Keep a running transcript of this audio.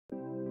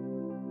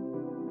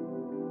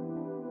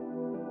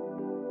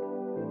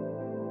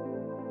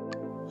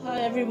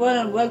Hi everyone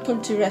and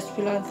welcome to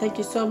Recipe Land. Thank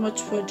you so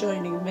much for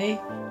joining me.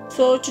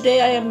 So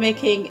today I am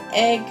making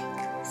egg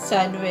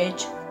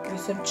sandwich with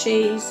some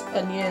cheese,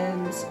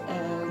 onions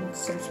and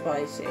some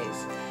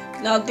spices.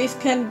 Now this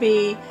can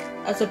be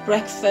as a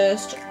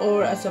breakfast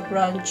or as a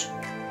brunch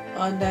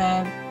on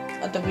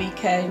at the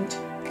weekend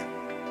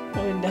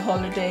or in the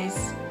holidays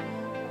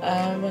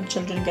when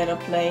children get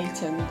up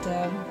late, and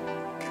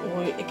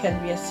or it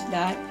can be a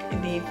snack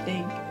in the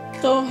evening.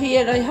 So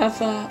here I have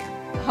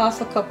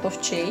half a cup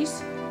of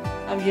cheese.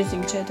 I'm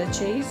using cheddar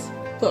cheese.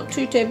 Got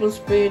 2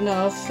 tablespoons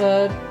of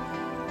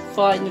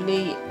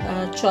finely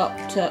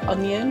chopped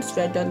onions,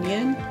 red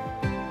onion,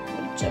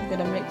 which I'm going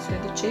to mix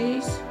with the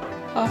cheese.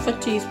 Half a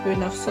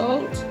teaspoon of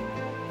salt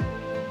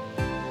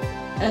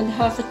and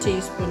half a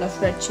teaspoon of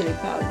red chili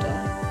powder.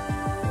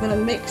 I'm going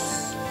to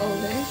mix all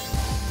this.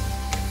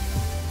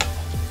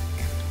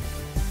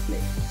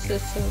 Mix it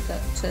so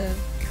that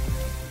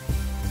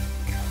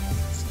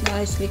it's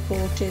nicely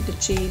coated. The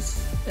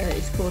cheese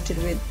is coated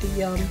with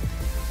the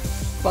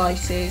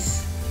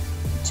spices,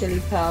 chili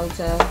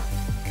powder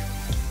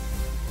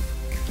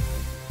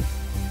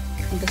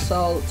and the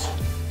salt,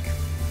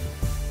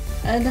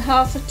 and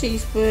half a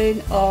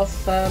teaspoon of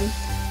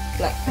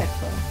black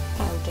pepper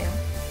powder.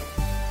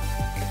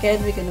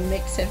 Again, we're going to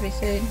mix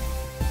everything.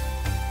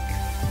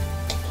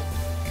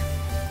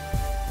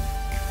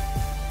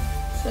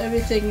 So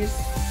everything is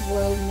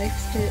well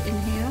mixed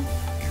in here.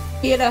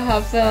 Here I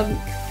have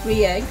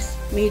 3 eggs,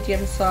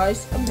 medium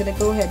size. I'm going to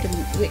go ahead and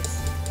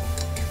whisk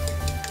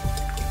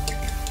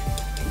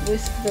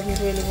them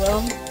really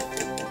well.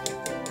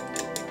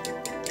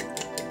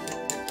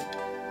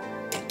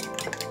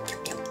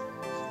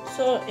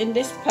 So in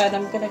this pan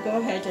I'm going to go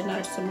ahead and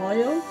add some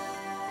oil,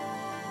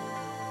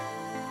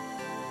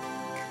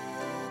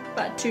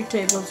 about 2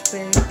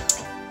 tablespoons.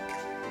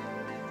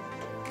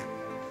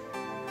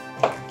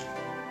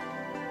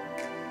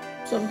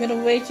 So I'm going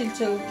to wait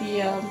until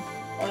the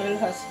oil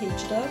has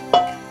heated up,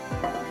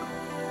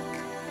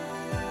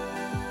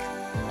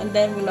 and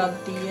then we'll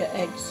add the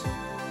eggs.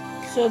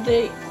 So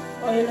the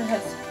oil is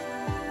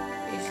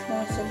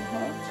nice and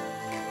hot,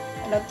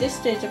 and at this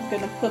stage I'm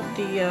going to put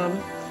the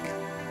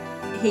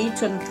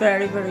heat on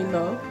very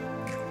low.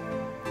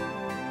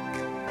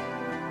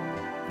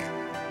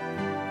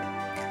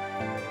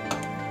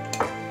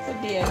 Put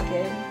the egg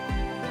in,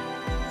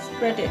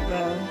 spread it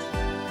round.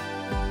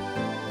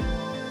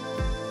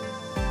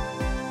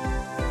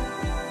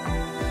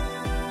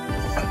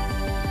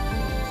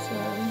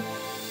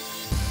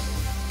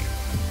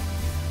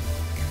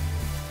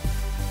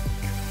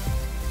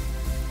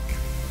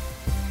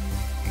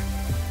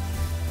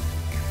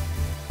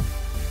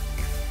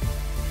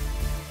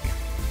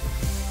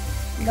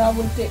 Now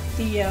we'll dip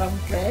the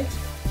bread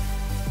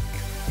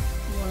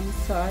one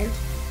side,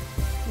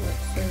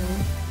 like so,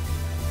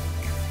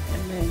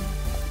 and then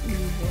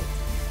move it.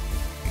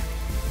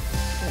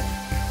 Okay.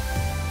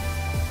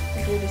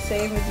 I'll do the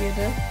same with the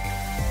other.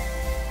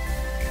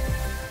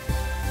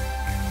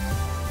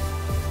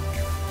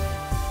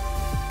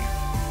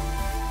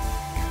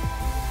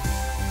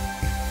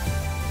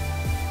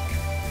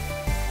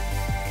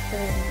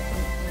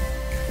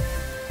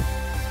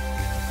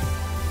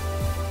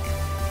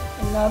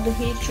 Now the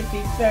heat should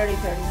be very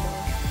low.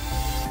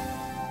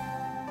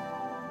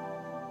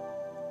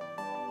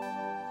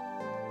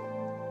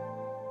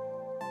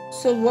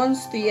 So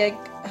once the egg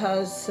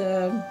has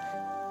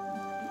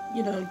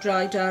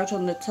dried out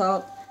on the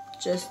top,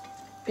 just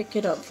pick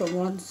it up from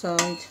one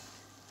side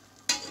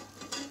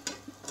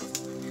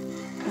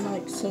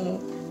like so,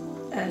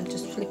 and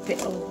just flip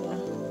it over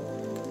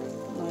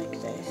like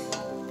this.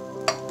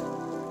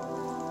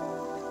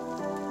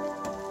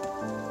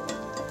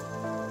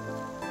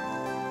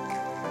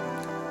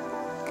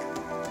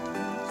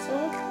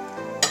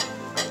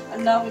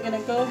 And now we're going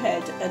to go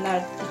ahead and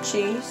add the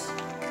cheese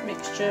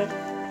mixture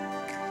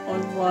on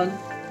one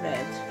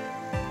bread,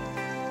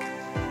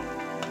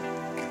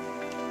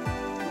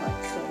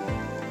 like so.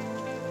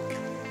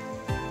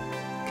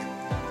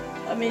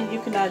 I mean,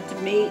 you can add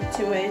meat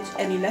to it,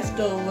 any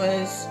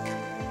leftovers,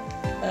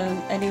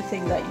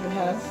 anything that you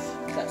have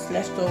that's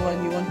left over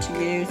and you want to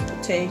use,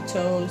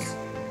 potatoes,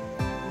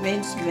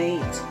 minced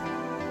meat.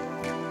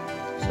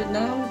 So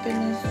now we're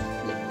going to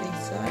flip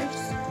these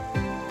sides,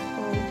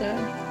 hold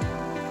down.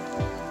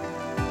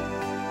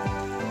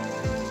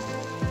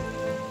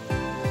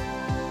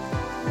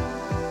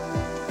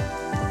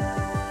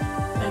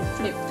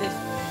 Flip this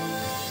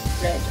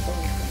bread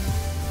over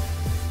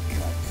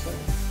like so.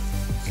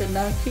 So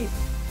now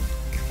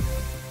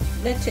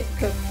let it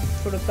cook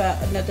for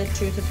about another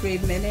 2 to 3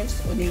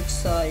 minutes on each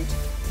side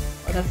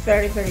on a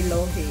very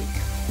low heat.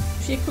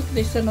 If you cook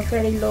this on a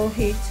very low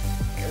heat,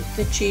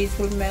 the cheese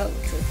will melt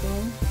as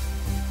well.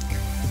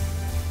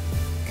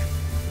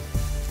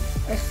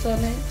 Press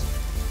on it.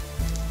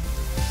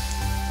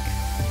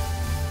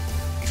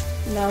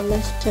 Now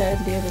let's turn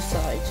the other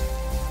side.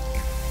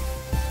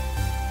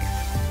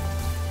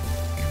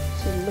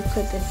 So look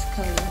at this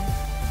color.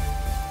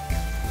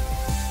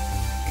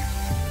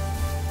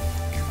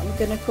 I'm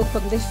going to cook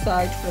on this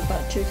side for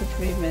about 2 to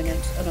 3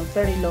 minutes on a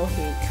very low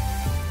heat.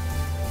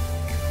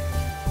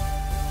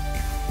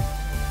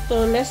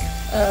 So let's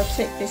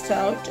take this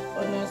out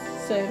on a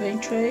serving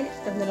tray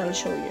and then I'll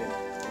show you.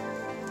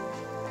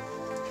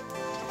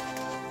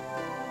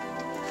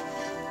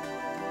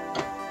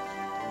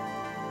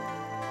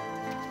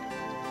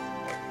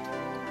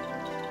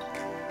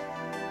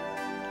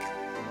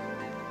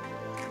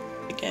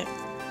 Again,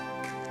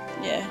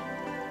 yeah,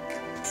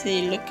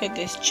 see, look at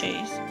this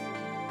cheese.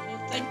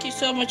 Thank you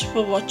so much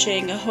for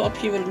watching. I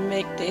hope you will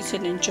make this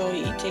and enjoy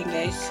eating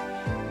this.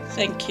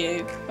 Thank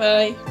you.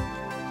 Bye.